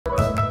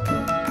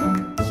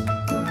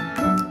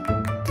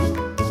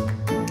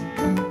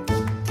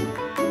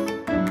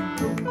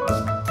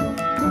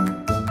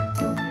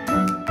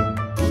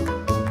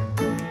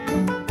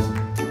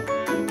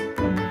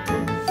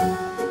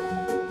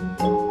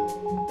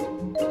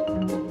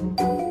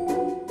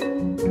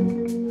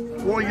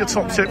are your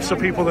top tips for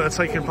people that are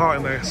taking part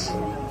in this?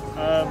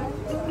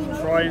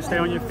 Try and stay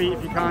on your feet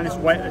if you can. It's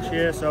wet this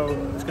year, so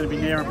it's going to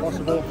be near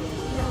impossible.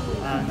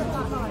 And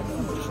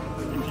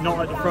if you're not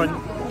at the front,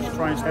 just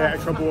try and stay out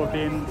of trouble of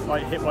being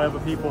like hit by other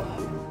people.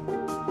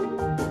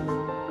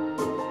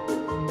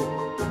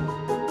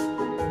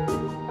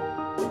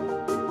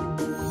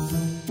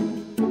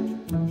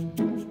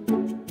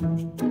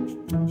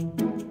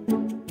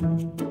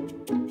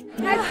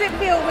 How does it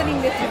feel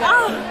winning this event?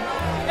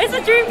 Oh, it's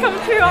a dream come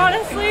true,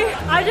 honestly.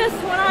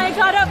 When I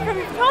got up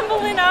from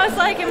tumbling, I was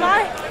like, did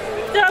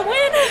I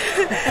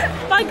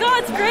win? By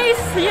God's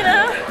grace, you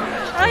know,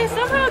 I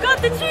somehow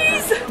got the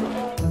cheese.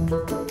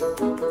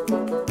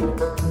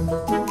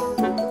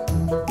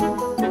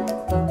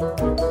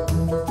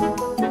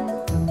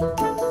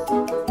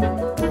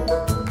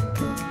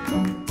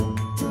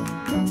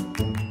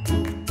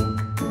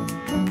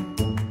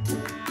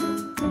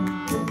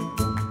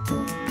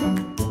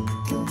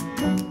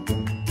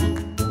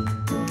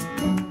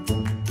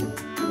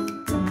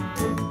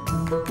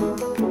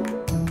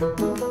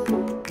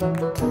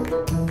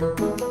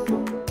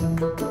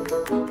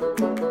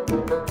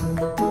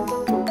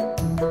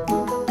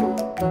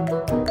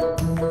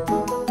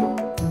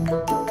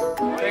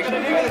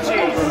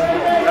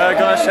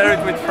 Gonna share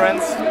it with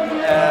friends,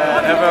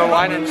 have a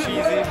wine and cheese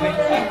evening.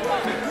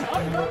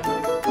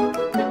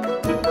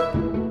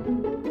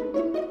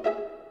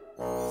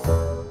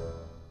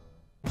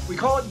 We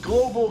call it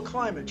global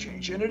climate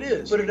change, and it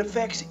is, but it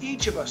affects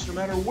each of us no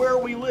matter where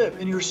we live,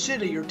 in your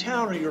city, your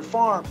town, or your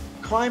farm.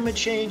 Climate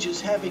change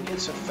is having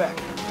its effect.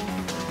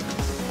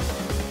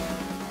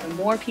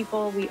 The more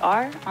people we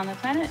are on the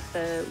planet,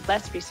 the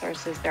less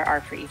resources there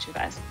are for each of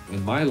us.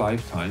 In my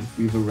lifetime,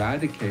 we've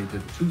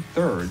eradicated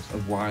 2/3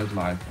 of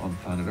wildlife on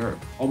planet Earth.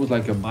 Almost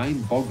like a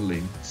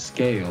mind-boggling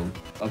scale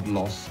of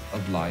loss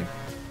of life.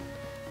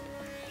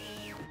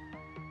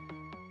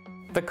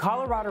 The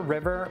Colorado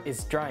River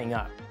is drying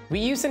up. We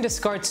use and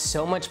discard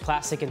so much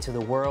plastic into the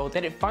world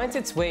that it finds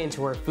its way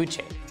into our food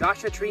chain.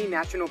 Joshua Tree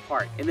National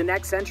Park. In the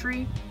next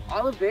century,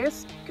 all of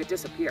this could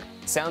disappear.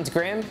 Sounds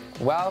grim?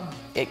 Well,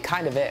 it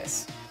kind of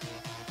is.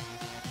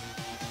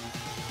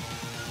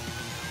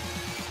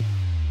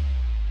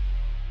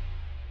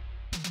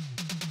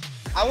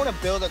 I want to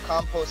build a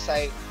compost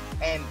site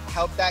and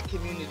help that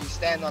community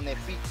stand on their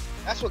feet.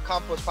 That's what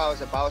Compost Power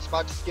is about. It's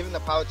about just giving the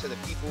power to the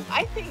people.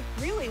 I think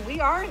really we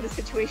are in the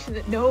situation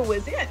that Noah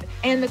was in.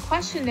 And the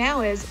question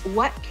now is,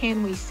 what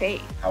can we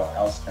save? How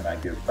else can I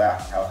give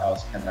back? How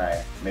else can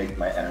I make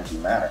my energy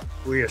matter?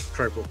 We as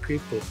tribal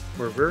people,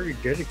 we're very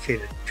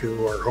dedicated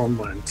to our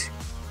homeland.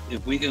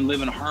 If we can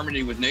live in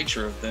harmony with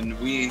nature, then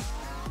we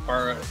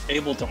are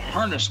able to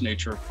harness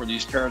nature for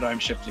these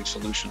paradigm-shifting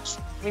solutions.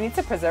 We need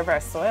to preserve our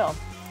soil.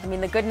 I mean,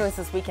 the good news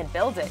is we can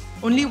build it.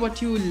 Only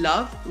what you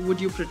love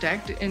would you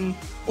protect, and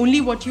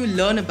only what you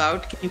learn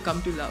about can you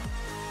come to love.